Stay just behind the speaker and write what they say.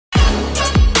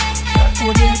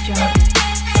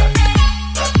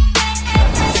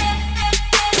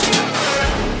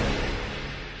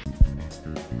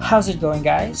How's it going,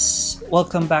 guys?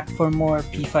 Welcome back for more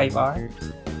P5R.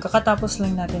 Kakatapos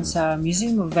lang natin sa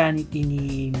Museum of Vanity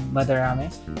ni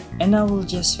Madarame, and now we'll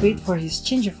just wait for his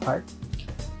change of heart.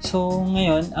 So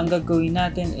ngayon, ang gagawin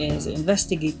natin is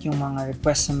investigate yung mga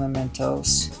requests na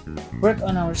mementos, work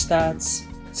on our stats,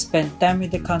 spend time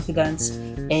with the confidants,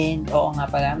 and oo nga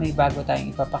pala, may bago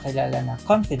tayong ipapakilala na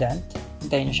confidant.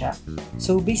 Hintayin nyo siya.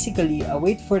 So basically,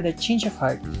 wait for the change of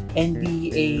heart and be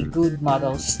a good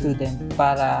model student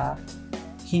para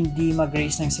hindi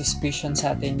mag-raise ng suspicion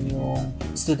sa atin yung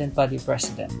student body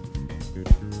president.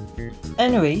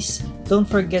 Anyways, don't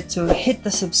forget to hit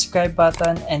the subscribe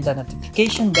button and the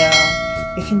notification bell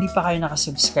if hindi pa kayo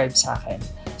nakasubscribe sa akin.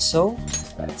 So,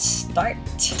 let's start!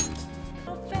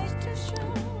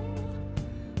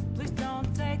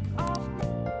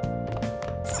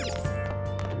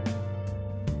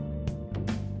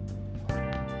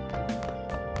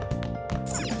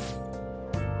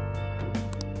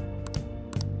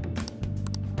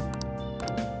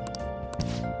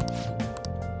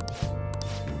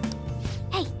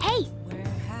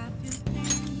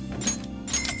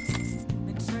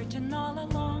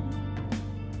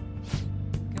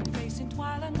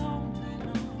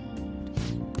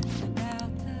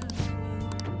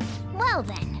 Well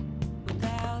then.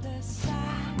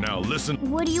 Now listen.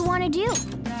 What do you want to do?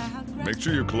 Make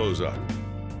sure you close up.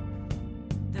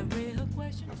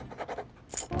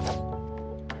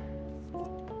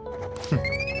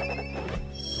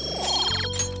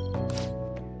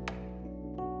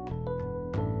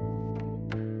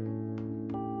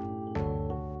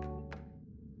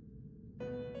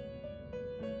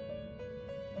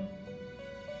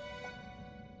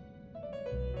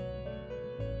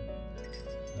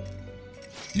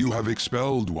 You have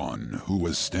expelled one who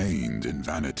was stained in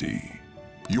vanity.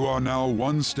 You are now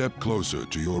one step closer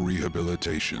to your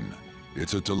rehabilitation.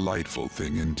 It's a delightful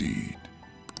thing indeed.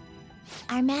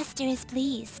 Our master is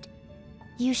pleased.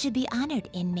 You should be honored,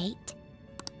 inmate.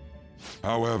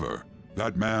 However,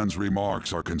 that man's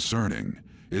remarks are concerning.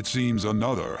 It seems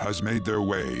another has made their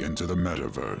way into the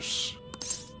metaverse.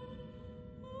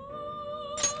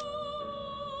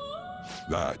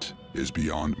 That is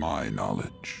beyond my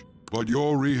knowledge. But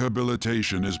your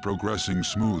rehabilitation is progressing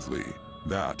smoothly.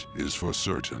 That is for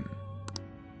certain.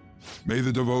 May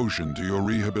the devotion to your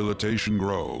rehabilitation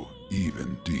grow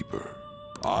even deeper.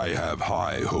 I have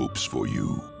high hopes for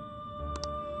you.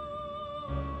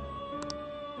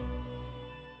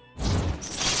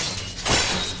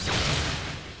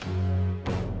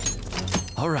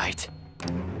 All right.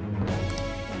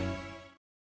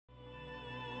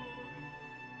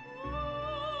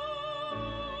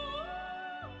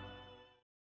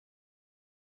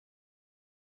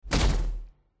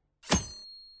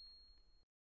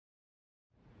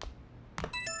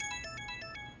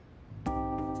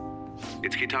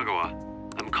 It's Kitagawa.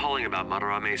 I'm calling about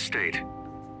Madarame's state.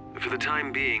 For the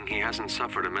time being, he hasn't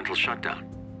suffered a mental shutdown.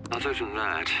 Other than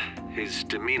that, his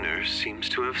demeanor seems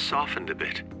to have softened a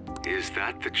bit. Is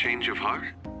that the change of heart?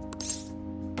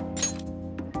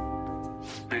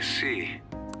 I see.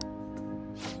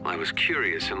 I was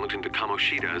curious and looked into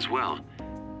Kamoshida as well.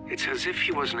 It's as if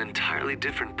he was an entirely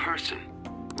different person.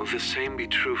 Will the same be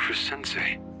true for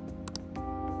Sensei?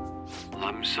 Well,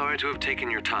 I'm sorry to have taken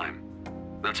your time.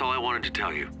 That's all I wanted to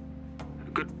tell you.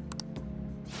 Good.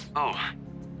 Oh,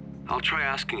 I'll try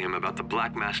asking him about the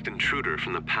black-masked intruder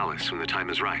from the palace when the time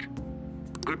is right.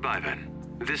 Goodbye then.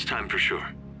 This time for sure.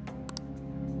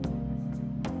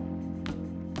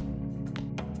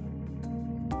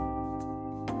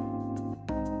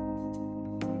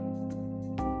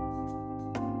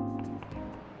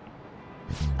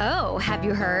 Oh, have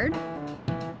you heard?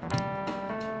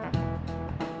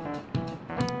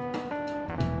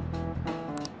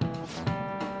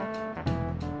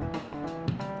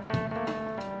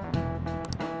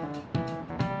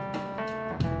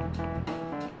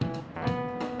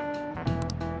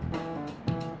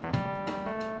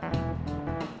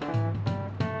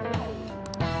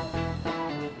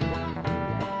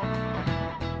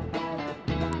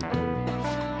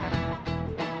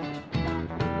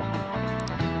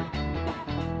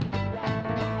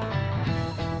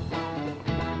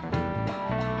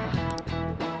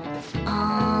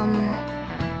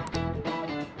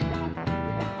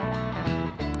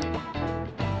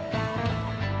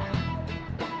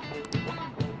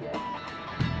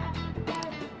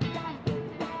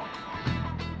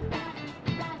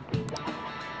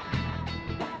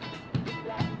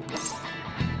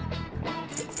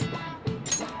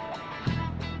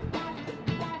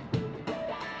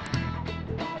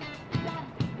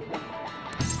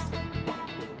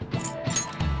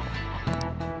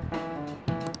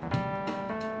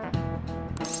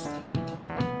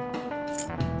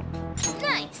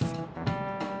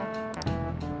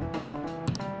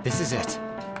 This is it.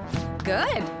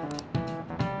 Good.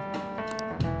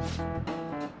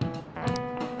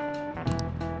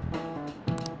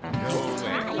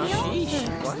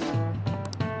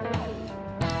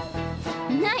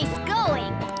 Nice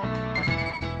going.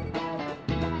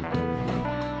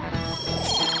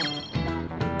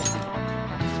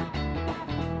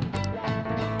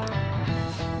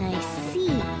 I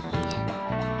see.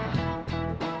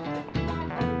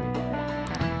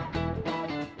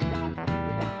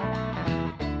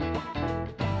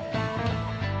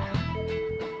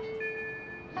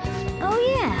 Oh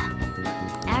yeah.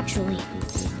 Actually.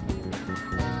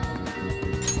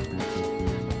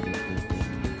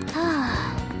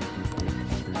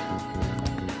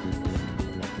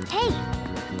 Hey.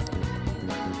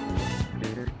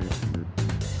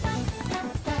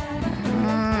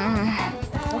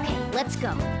 Okay, let's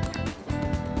go.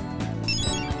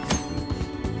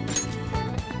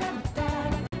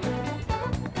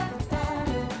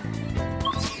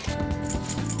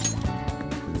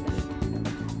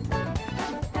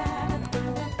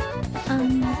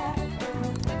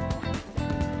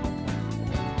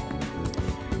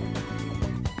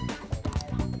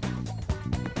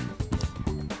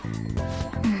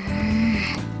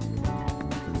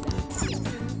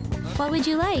 What would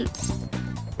you like?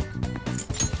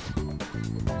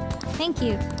 Thank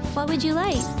you. What would you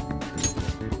like?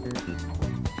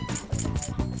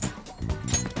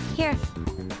 Here.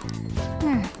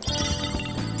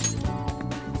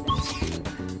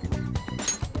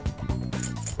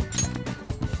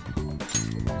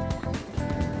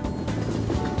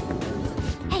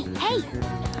 Hey, hey!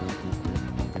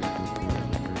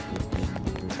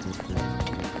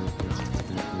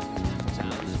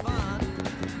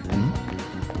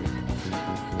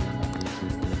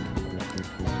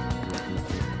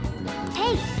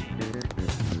 Hey!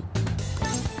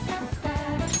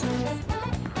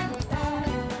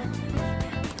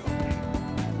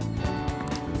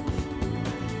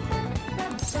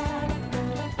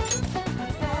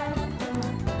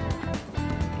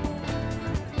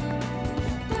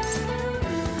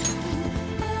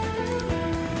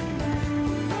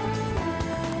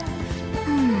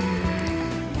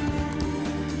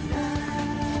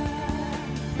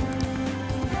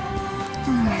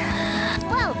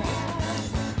 Well then.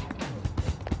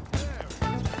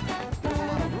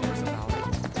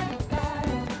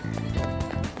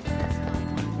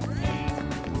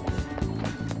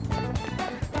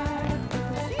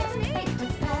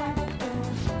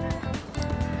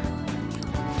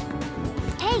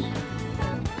 Hey!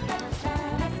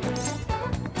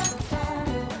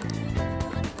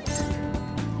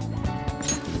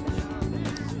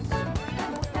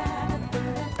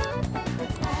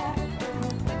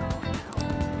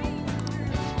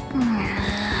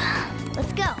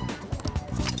 Let's go.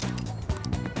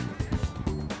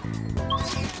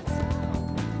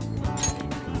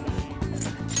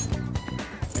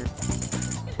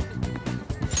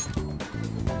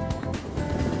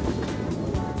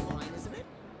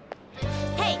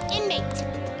 Hey, inmate.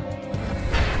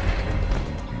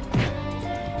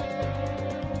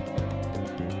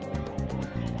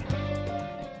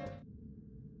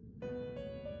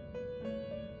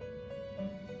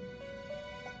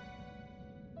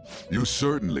 You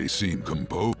certainly seem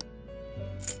composed.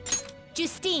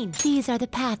 Justine, these are the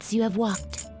paths you have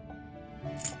walked.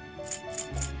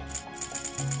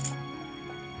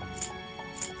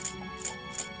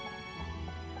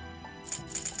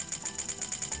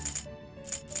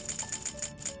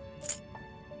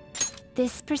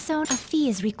 This persona, a fee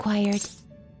is required.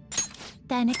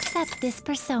 Then accept this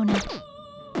persona.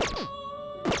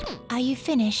 Are you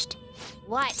finished?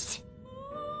 What?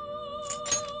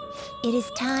 It is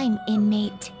time,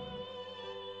 inmate.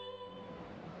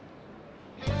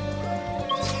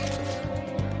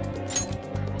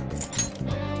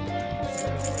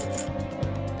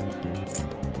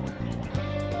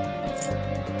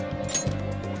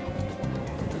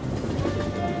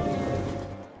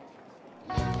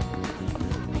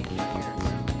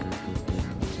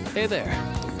 Hey there.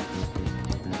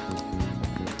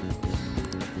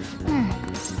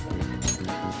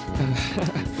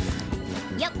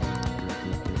 Yep.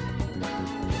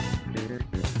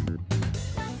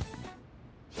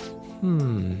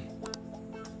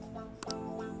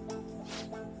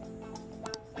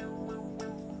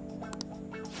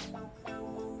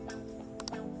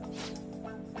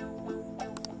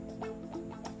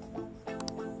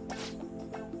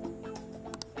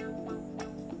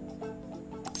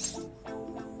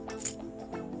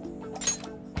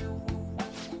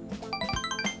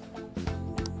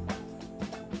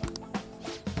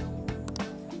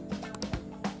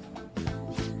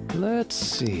 Let's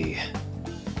see.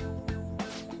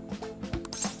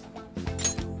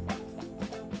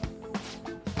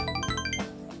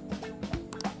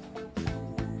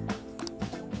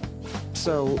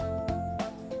 So...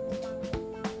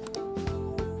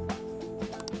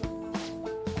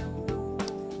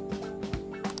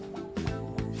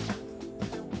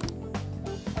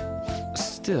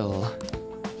 Still...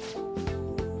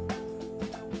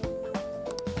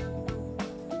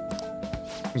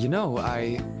 You know,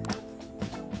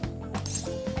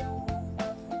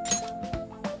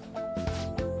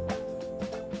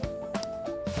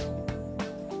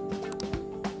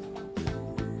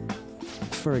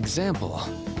 For example...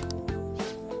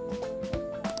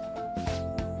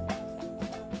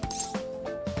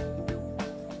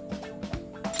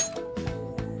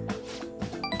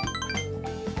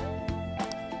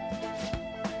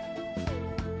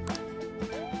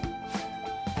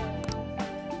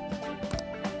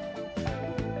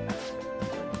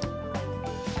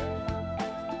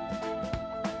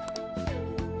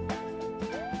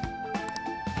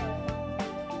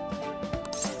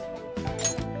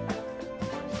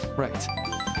 Right.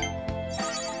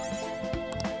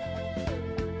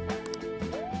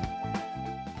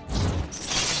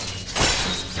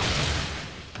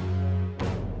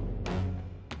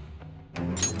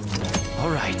 All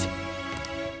right.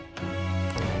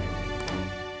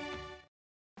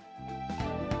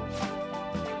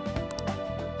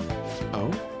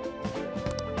 Oh?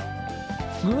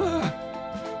 Ah!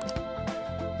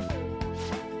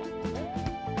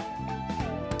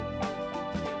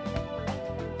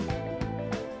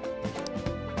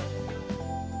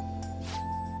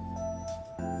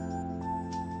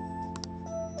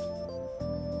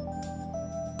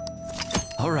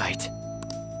 All right.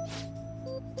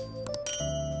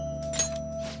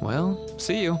 Well,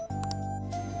 see you.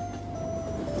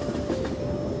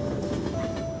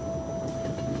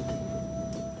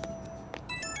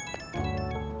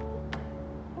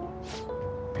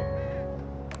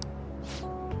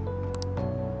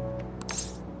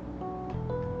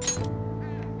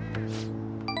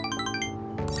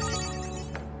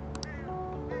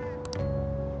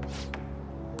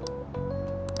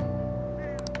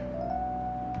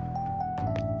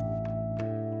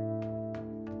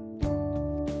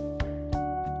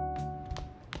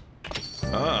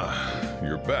 Ah,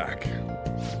 you're back.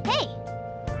 Hey!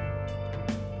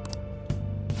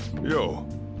 Yo,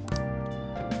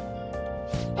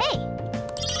 Hey!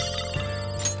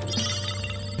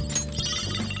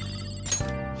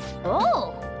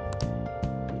 Oh!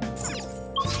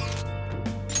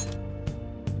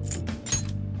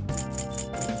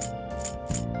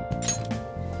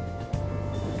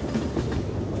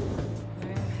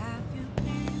 Where have you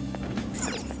been?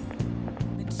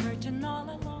 Been searching all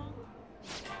along.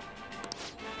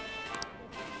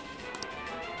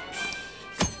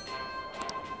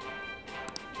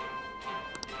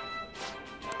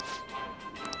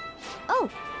 Oh,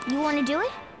 you want to do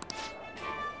it?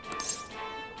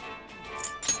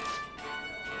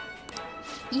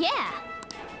 Yeah!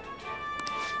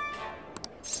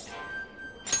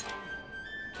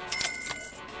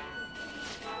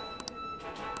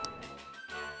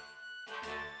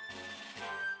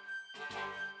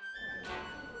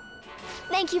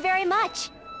 Thank you very much.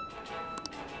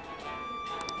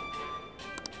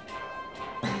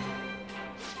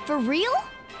 For real?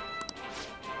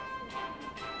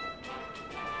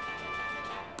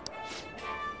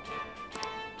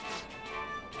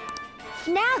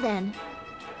 Now then.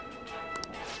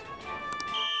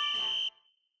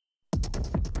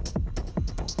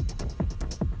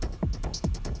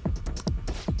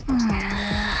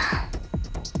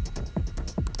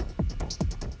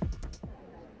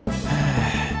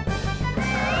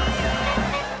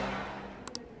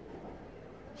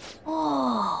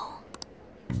 Oh.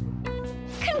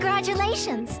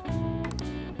 Congratulations.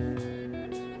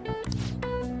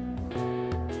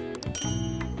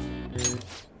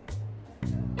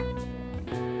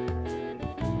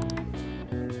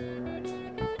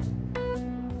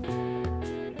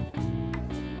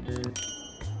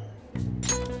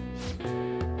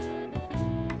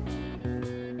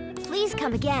 Please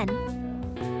come again.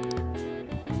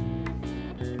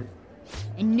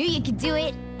 I knew you could do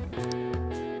it.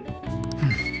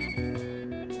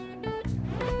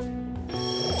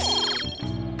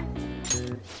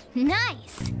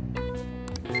 Nice.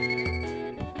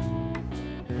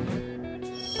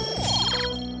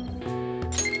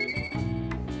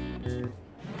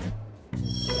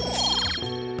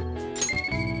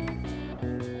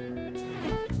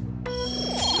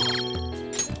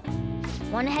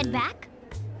 Want to head back?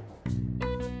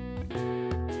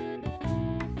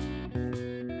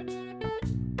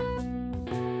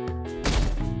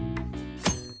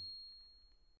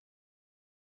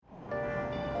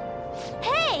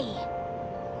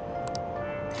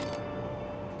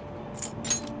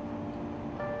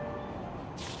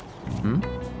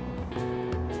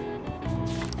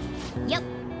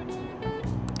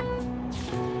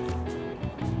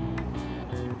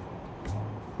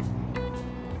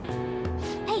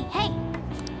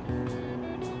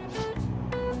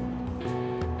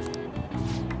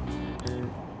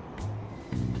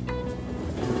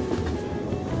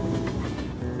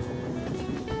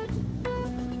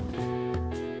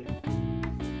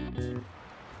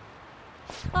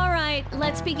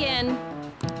 let's begin.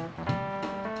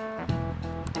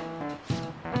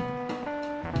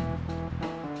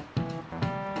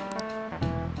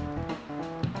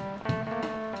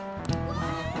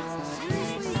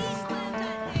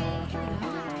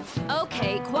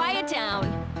 Okay, quiet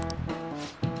down.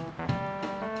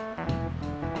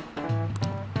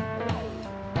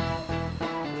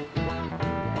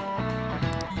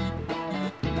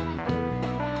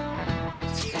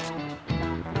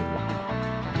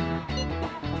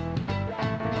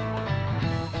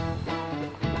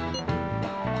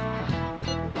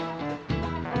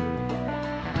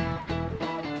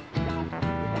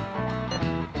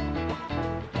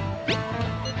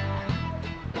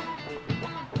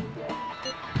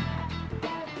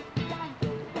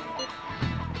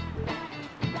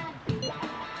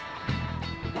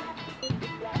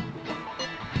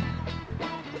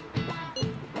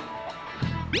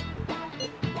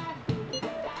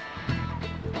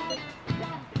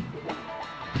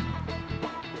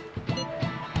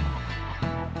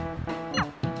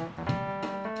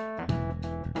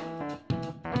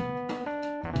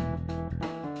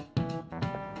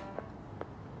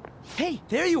 Hey,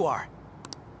 there you are.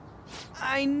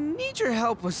 I need your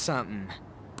help with something.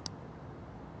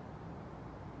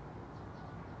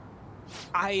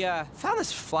 I found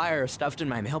this flyer stuffed in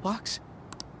my mailbox.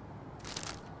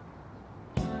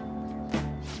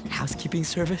 Housekeeping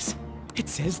service. It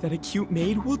says that a cute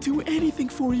maid will do anything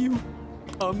for you.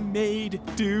 A maid,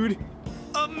 dude.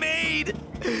 A maid!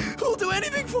 Who'll do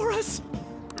anything for us.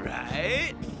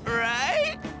 Right?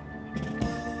 Right?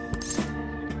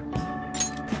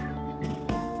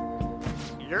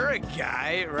 You're a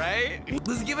guy, right?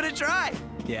 Let's give it a try.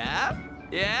 Yeah?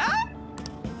 Yeah?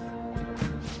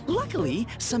 Luckily,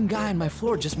 some guy on my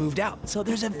floor just moved out, so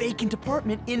there's a vacant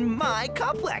apartment in my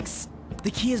complex.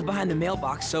 The key is behind the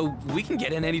mailbox, so we can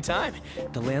get in anytime.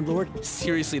 The landlord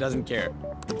seriously doesn't care.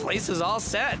 The place is all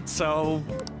set, so...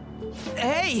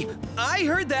 Hey, I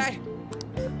heard that.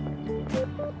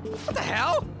 What the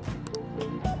hell?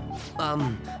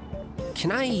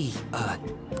 Can I,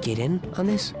 get in on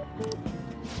this?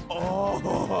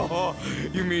 Oh,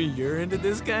 you mean you're into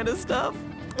this kind of stuff?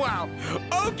 Wow,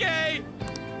 okay!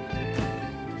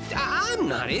 I'm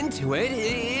not into it.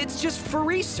 It's just for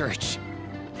research.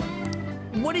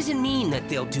 What does it mean that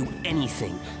they'll do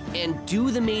anything? And do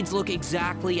the maids look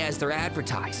exactly as they're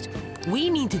advertised? We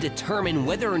need to determine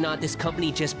whether or not this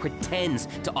company just pretends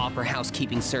to offer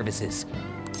housekeeping services.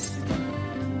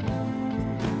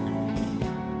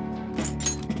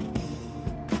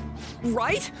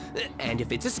 Right? And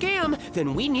if it's a scam,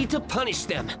 then we need to punish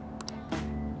them.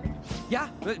 Yeah,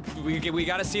 we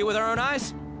gotta see it with our own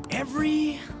eyes.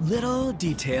 Every little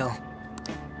detail.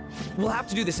 We'll have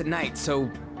to do this at night, so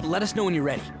let us know when you're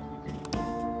ready.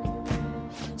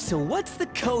 So what's the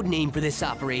code name for this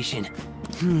operation?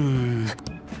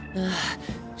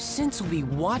 Since we'll be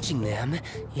watching them,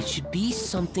 it should be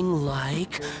something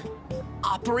like...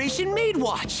 Operation Maid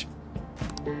Watch!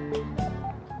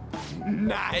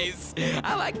 Nice!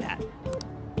 I like that.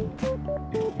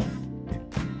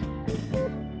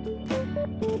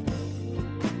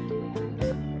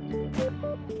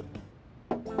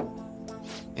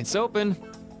 It's open.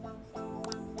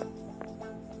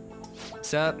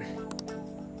 What's up?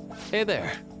 Hey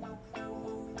there.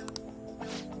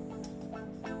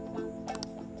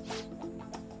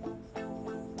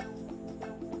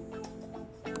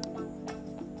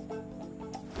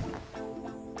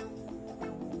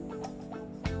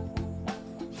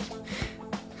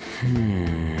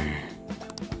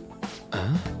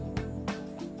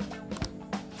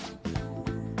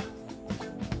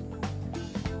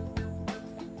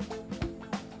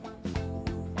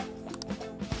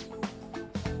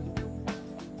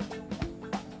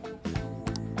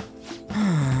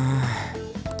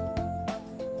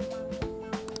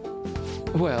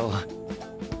 Well...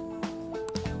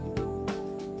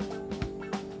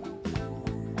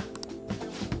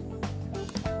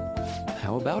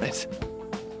 how about it?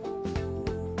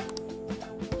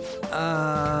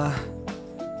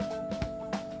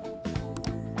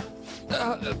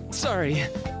 Sorry.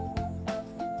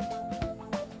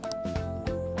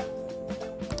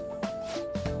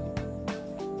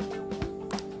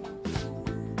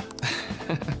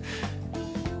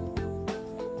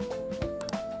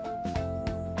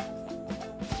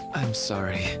 I'm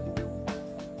sorry.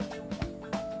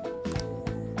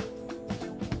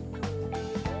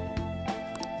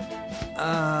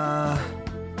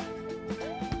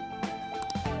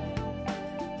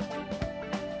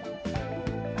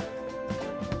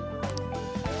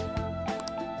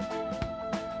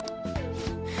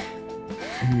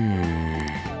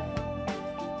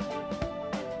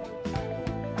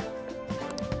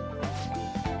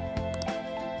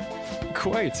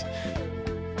 quite.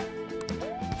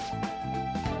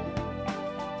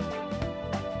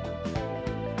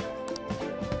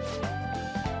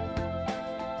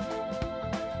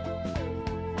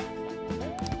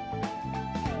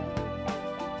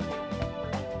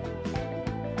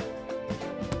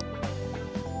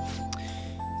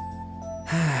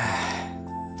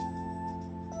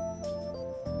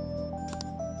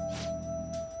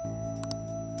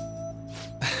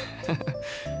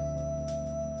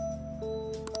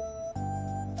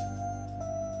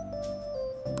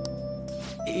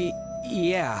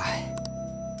 Yeah.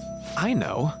 I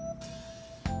know.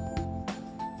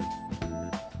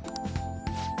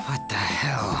 What the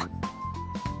hell?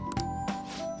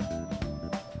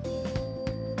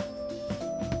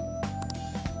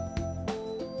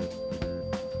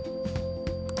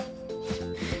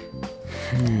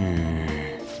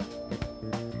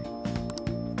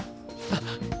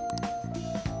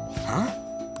 Huh?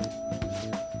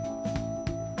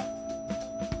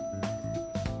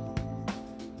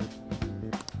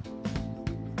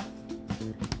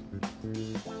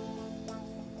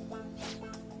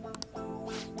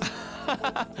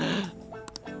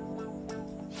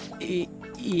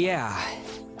 Yeah.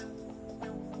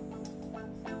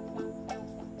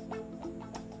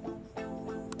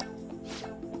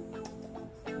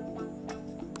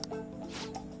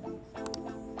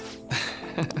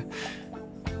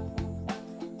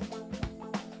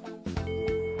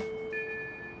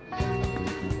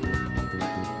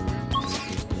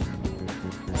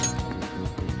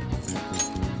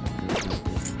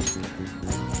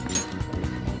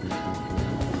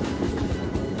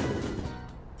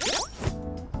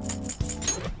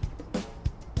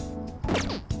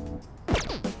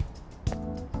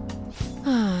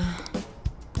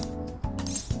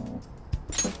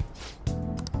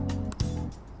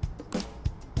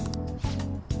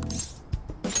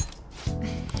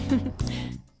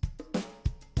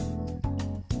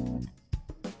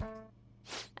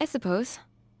 I suppose.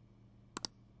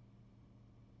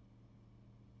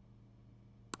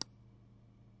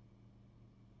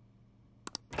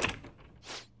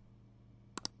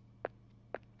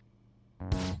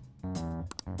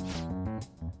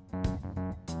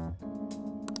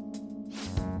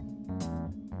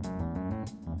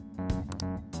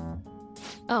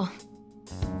 Oh.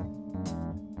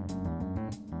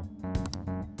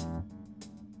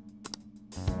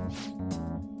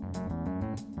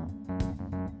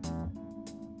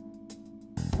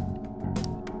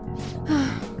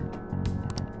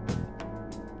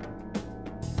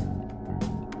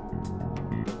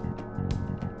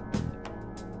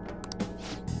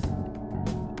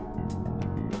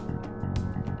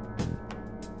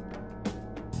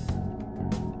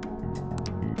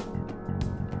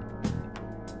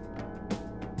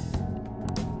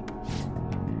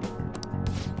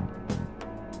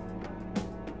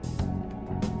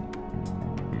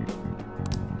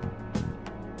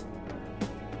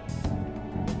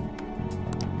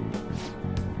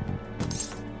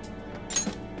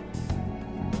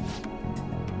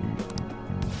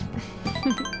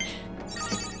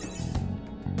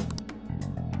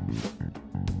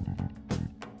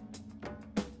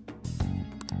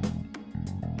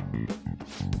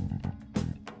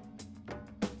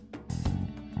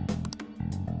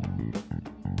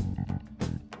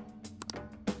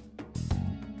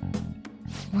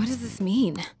 What does this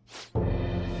mean?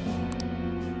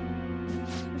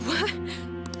 What?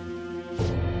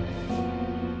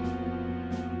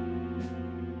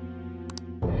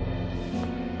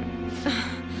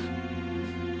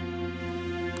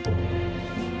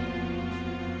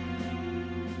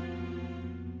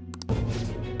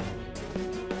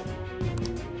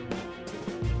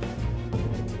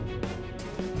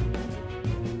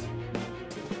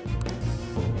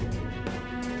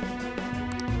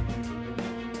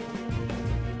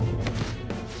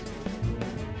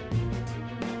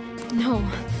 No.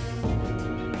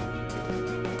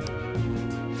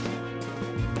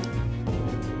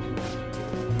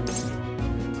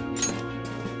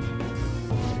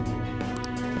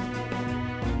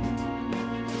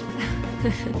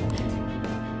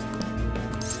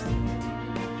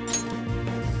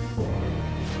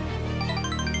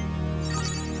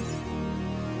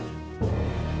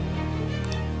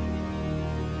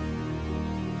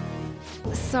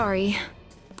 Sorry.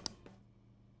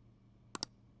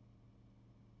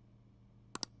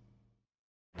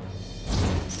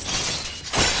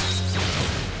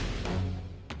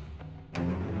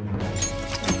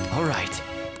 All right.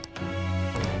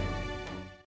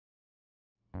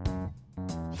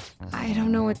 I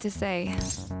don't know what to say.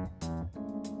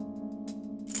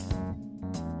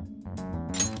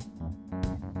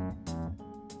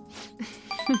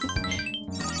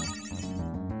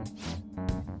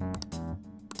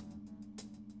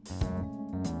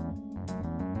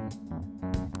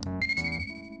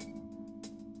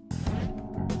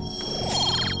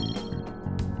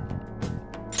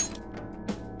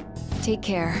 Take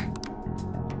care.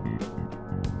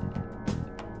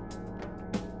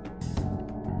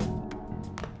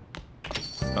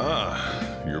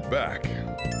 Ah, you're back.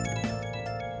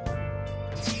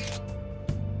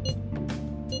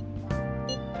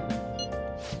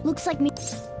 Looks like me.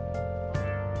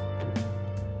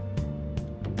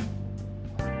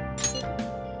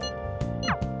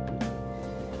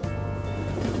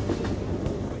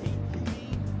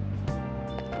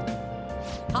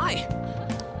 Hi.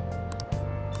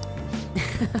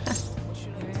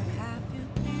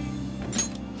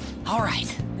 All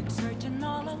right. Been searching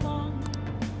all along.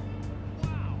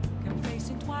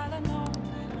 Confessing while I'm all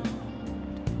alone.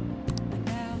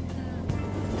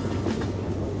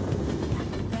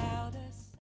 Without us.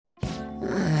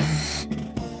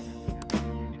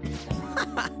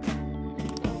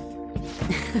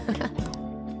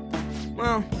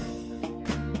 Well,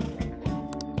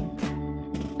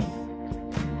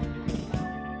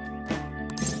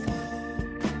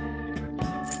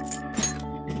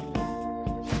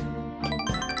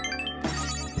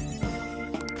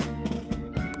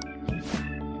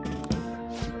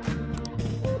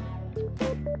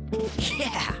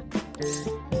 Yeah.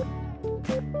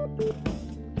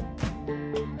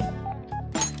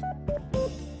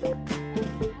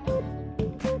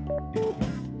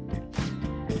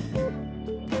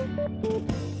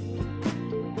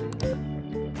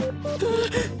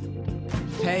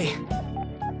 hey.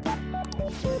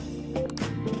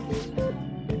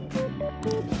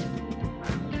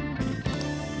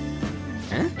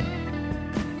 Huh?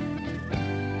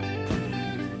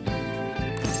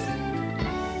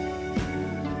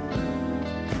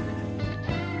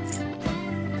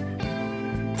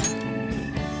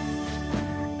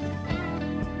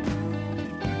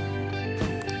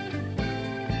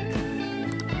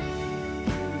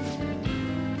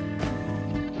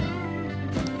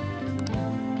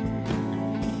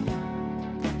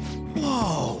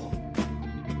 Whoa!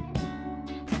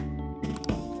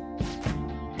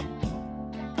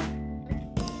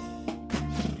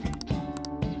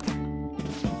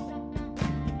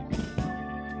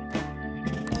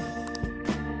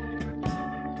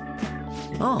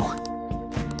 Oh.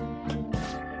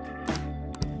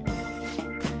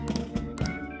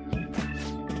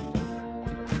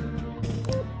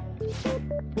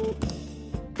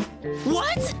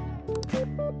 What?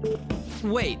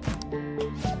 Wait.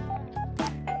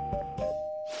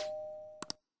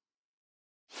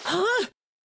 Huh?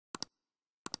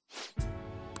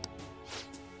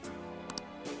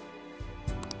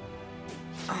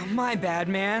 Oh, my bad,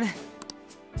 man.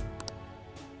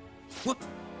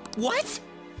 What?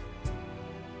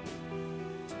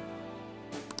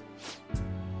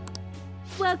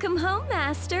 Welcome home,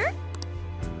 Master.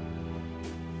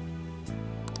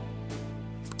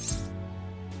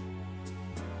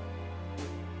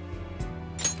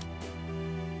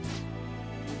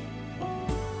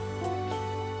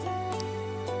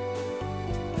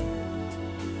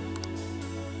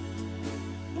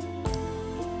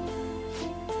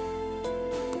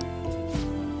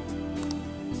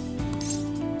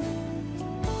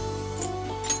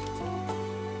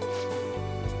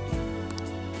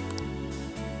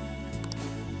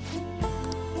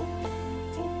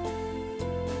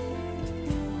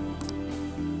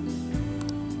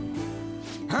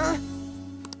 Huh?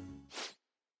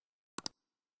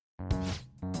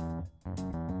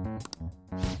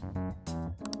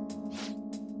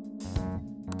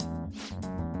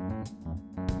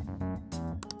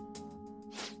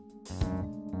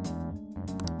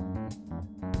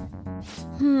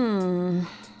 Hmm.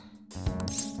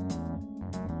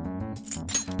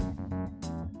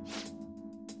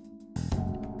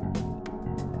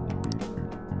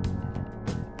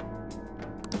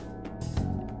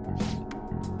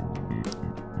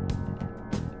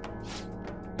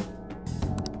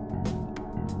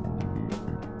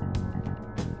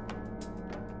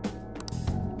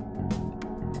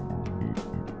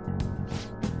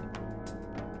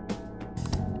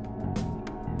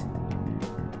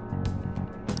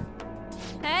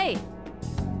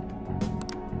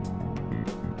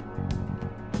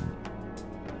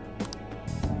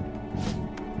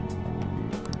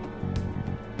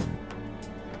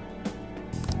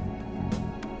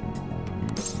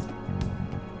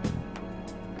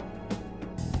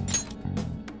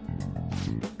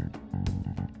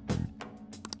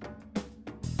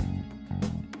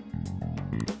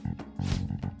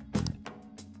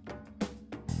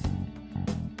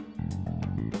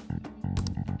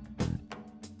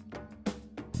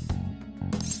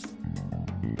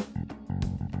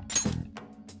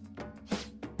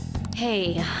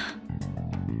 Hey.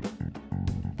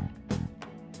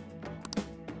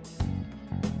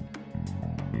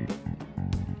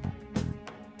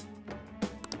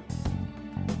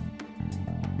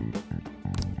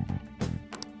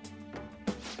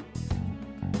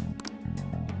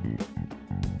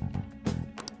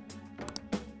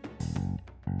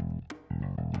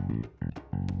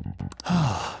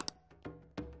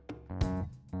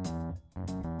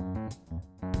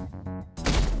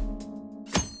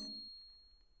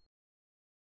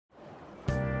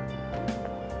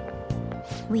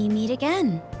 We meet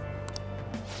again.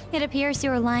 It appears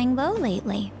you're lying low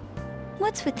lately.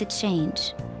 What's with the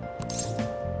change?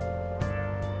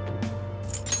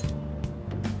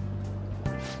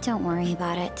 Don't worry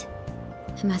about it.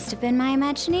 It must have been my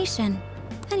imagination.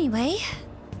 Anyway,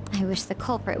 I wish the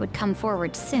culprit would come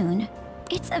forward soon.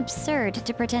 It's absurd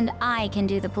to pretend I can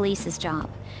do the police's job.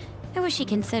 I wish he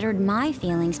considered my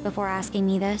feelings before asking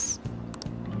me this.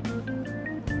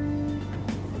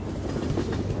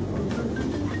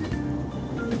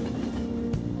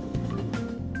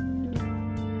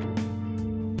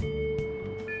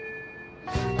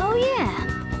 Oh yeah.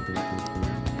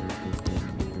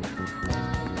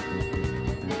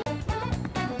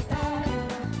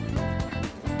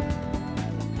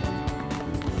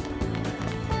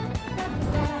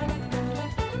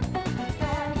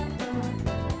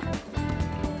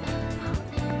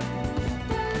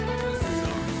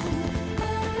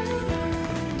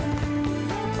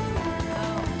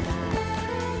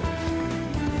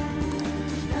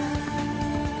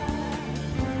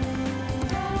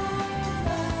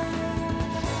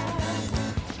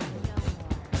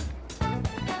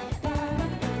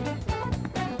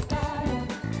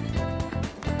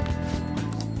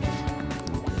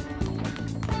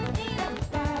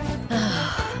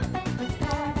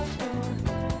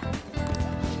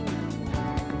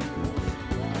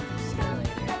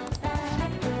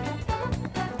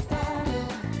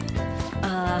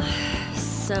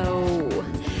 So...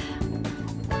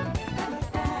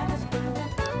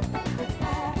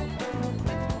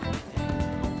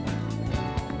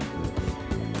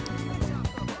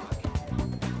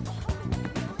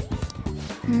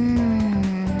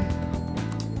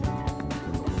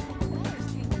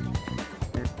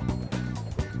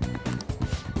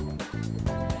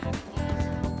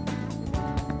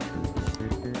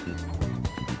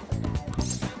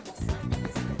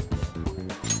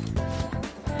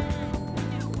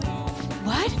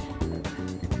 What?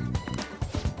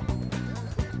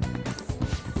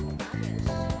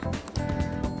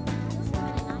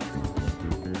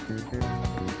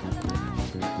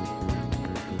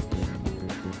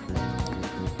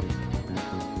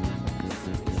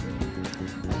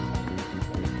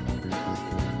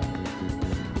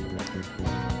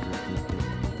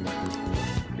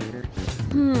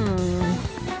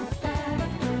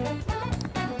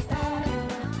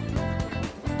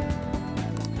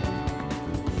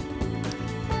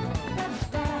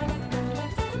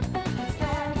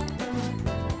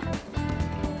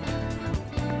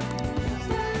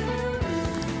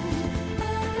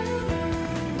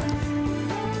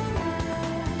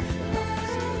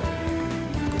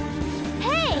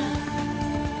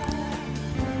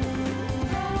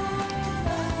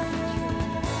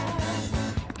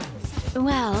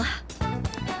 Well...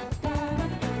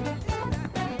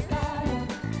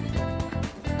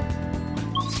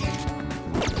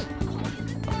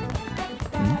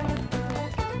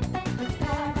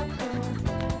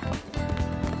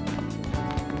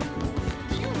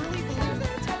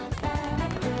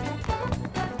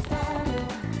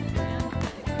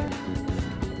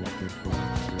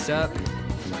 What's up?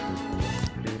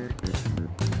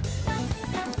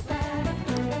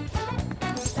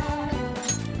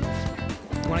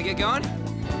 Wanna get going?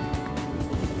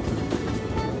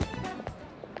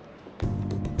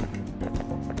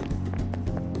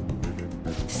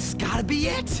 This has gotta be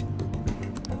it!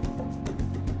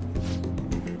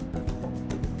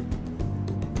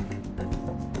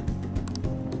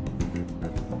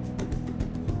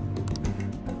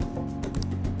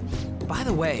 By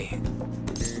the way...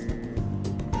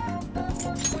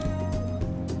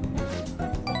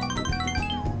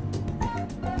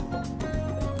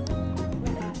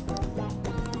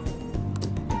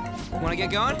 Wanna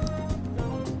get going?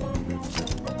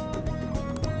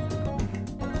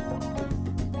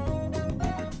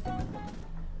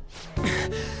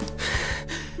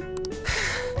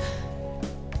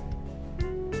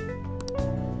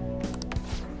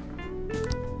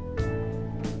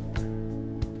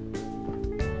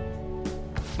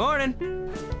 Morning!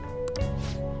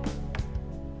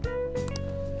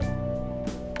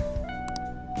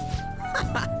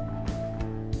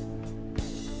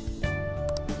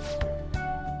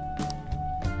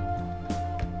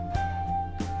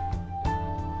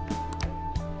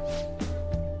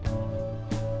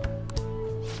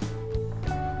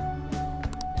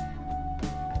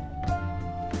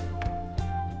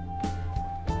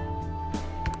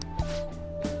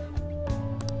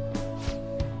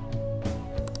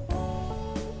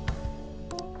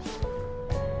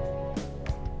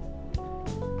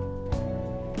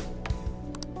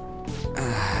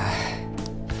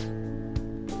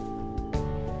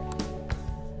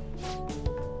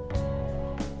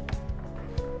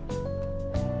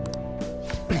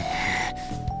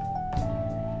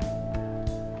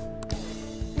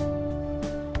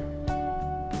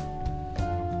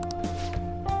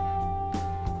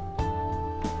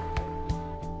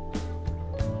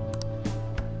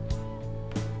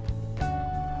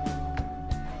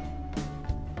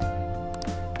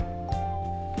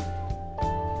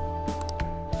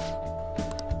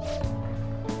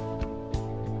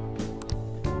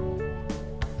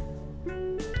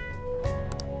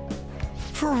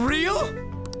 For real?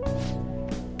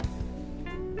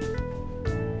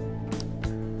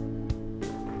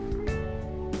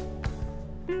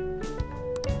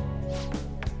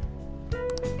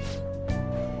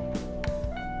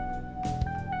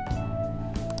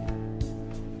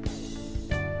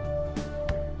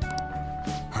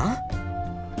 Huh?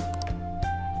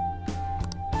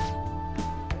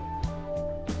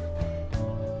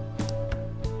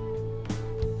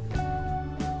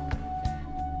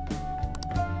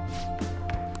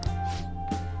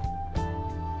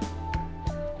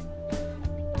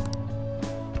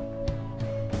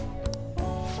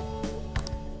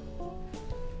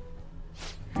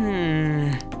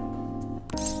 Hmm.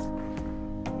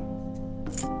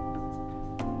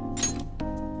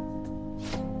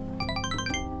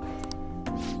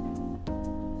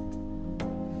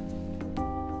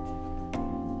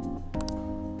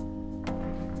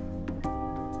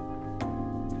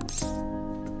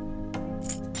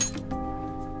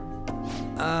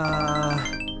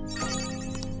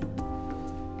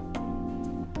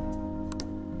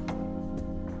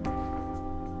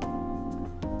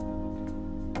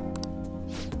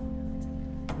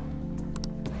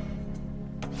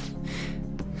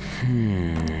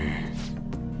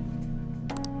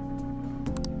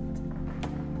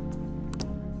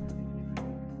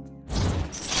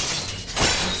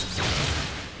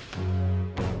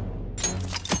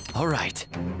 All right.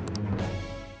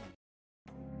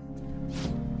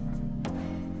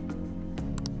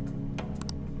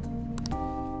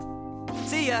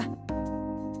 See ya.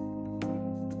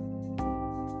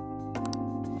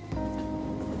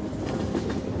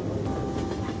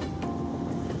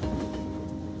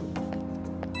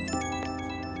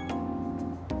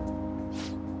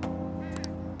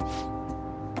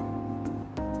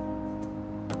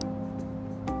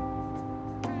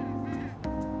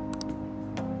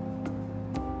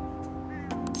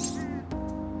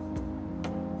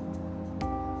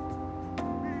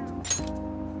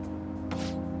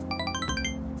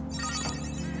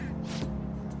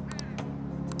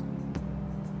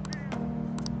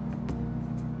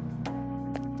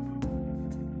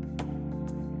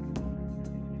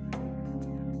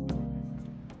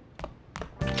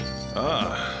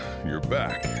 Ah, you're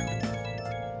back.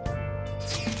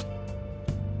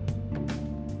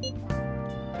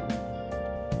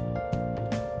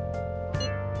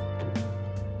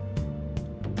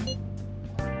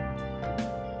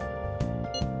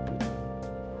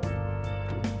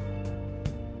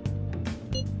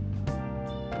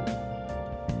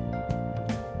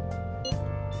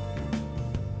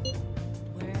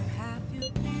 Where have you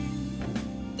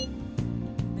been?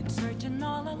 Been searching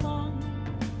all along.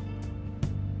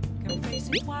 Can face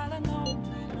it while alone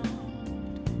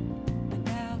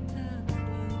without a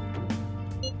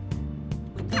clue,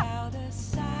 without a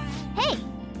sign, Hey!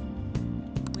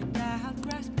 without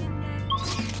grasping it.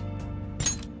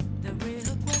 The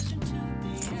real question to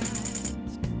be asked: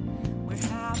 where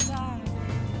have I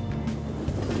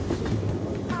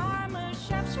been? I'm a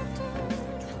sharpshooter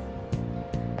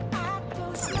at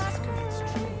Ghost Masquerade.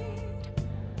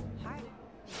 Hiding.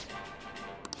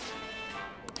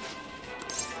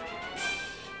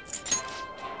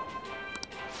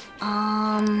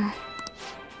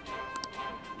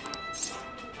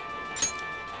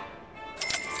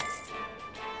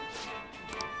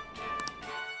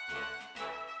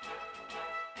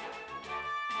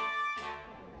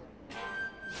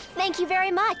 Thank you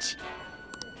very much.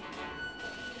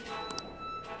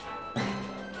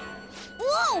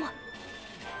 Whoa!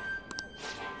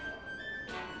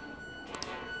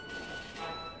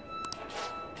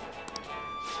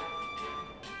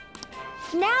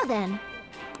 Now then.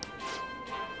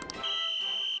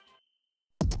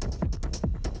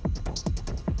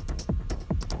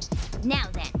 Now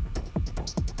then.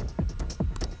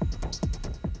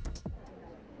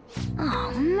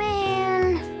 Oh,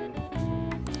 man.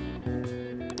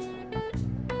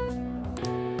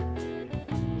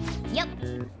 Yep.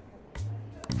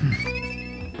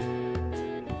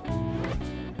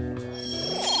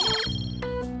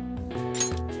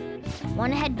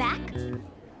 Wanna head back?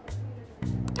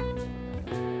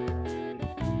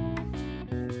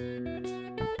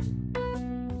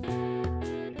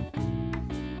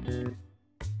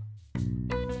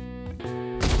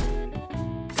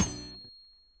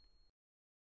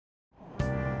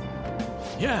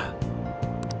 Yeah.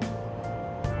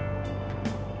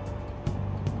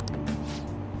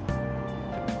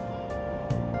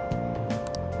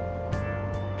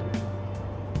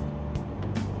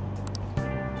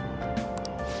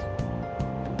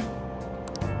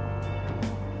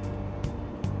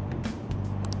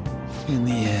 In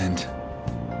the end.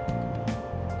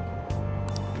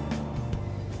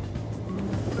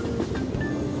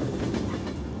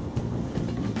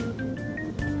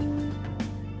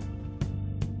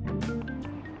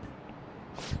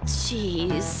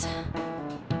 Please.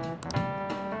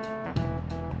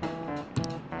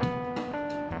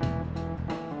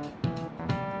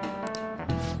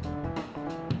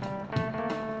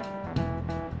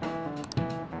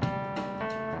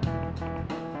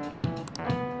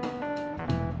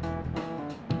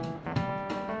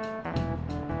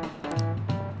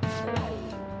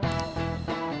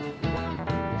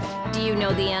 Do you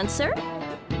know the answer?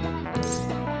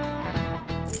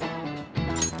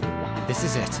 This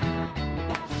is it.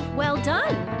 Well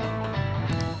done.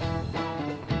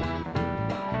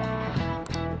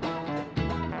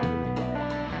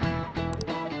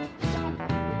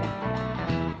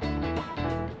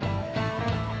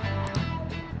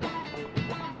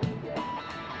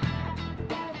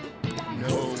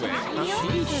 No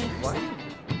way.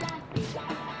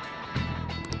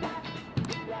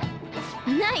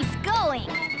 Nice going!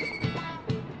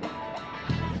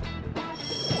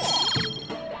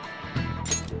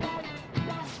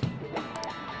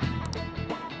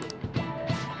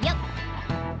 Yep.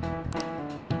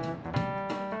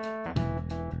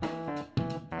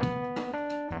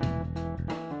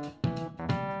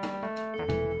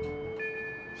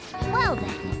 Well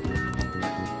then.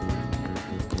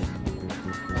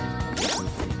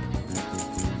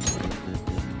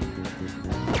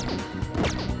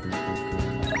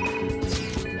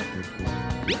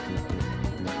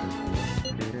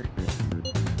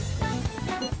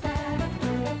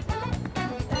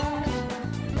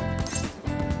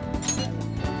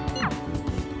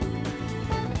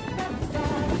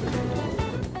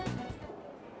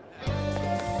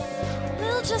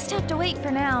 We'll just have to wait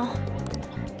for now.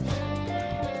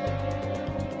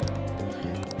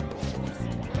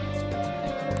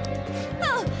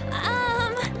 Oh,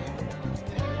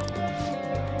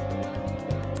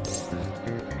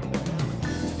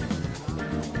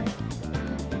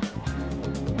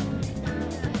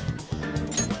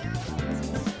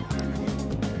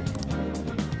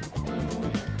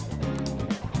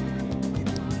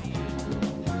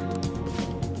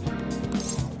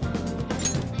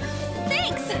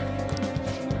 thanks!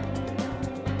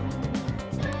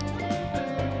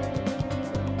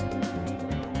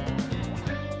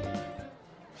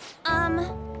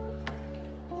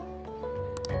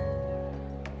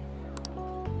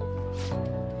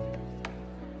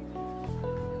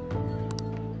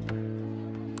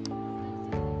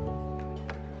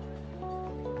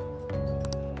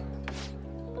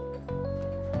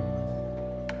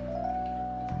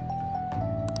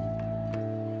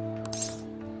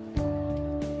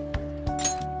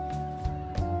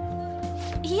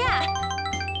 Yeah.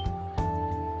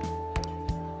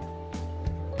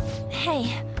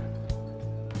 Hey.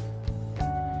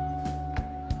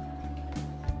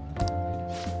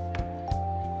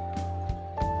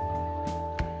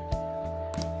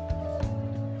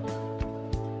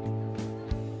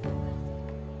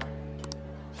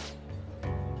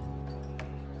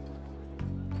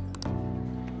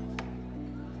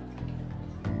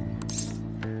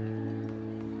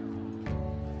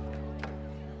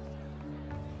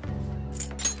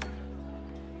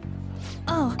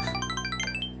 Oh.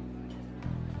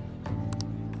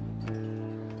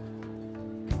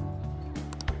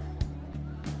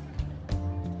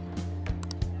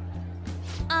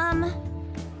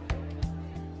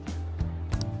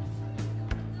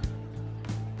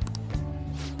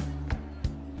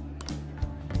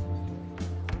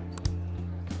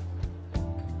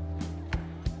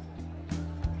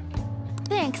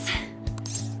 Thanks.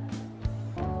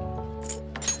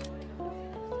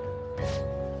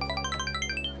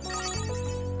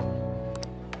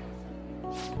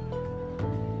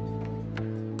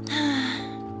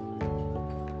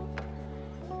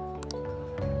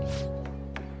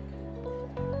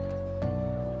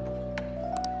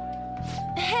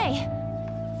 Hey.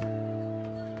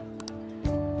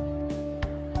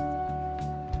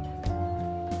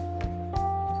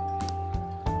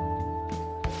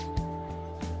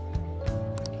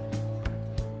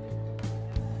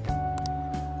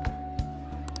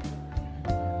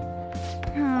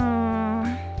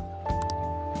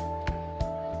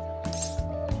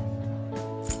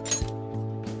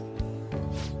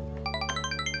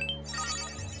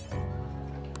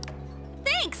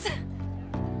 Thanks.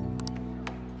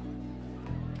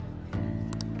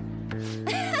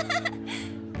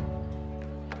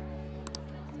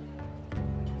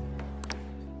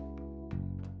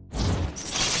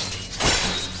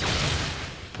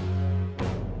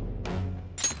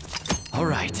 All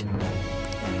right.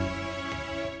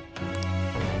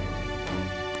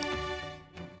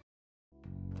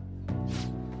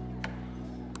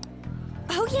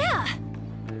 Oh yeah.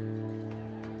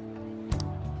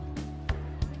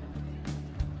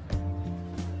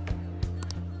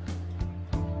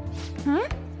 Huh?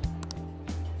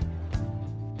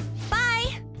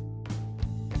 Bye!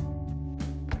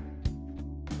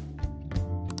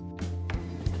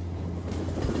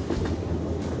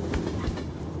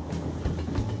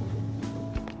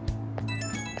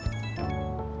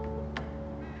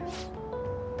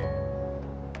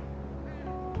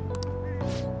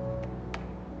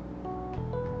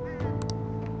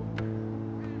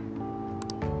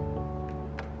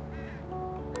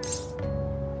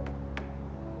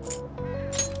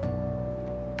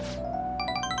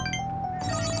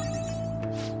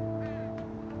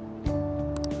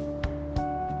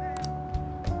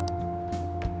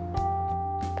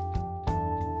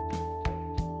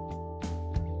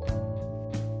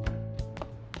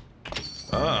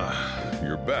 Ah,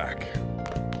 you're back.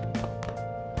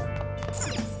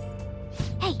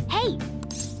 Hey, hey!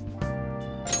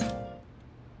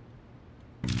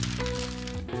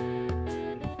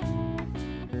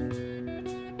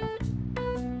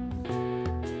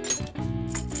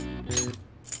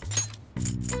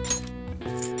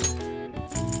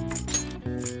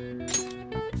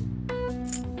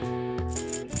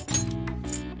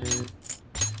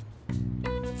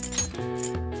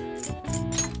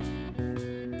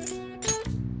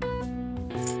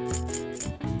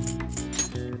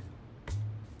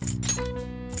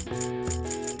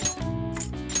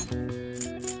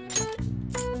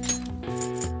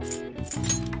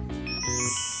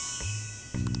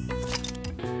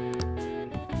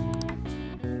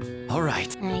 All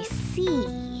right. I see.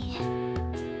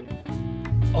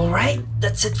 Alright,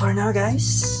 that's it for now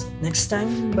guys. Next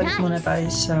time, balik muna tayo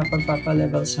sa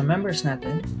pagpapalevel sa members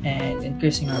natin and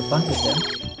increasing our bond with them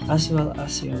as well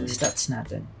as yung stats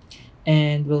natin.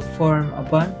 And we'll form a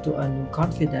bond to a new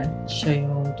confidant. Siya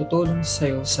yung tutulong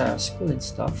sa'yo sa school and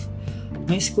stuff.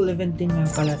 May school eventing nga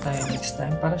pala tayo next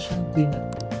time para siyang cleanup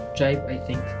drive I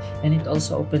think. And it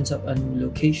also opens up a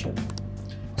new location.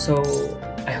 So,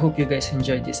 I hope you guys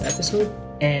enjoyed this episode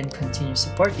and continue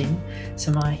supporting.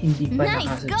 Sa mga hindi pa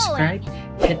nakasubscribe,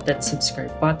 hit that subscribe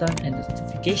button and the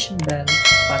notification bell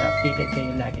para updated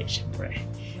kayo lagi syempre.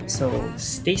 So,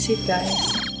 stay safe guys,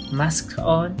 mask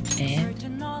on, and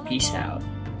peace out.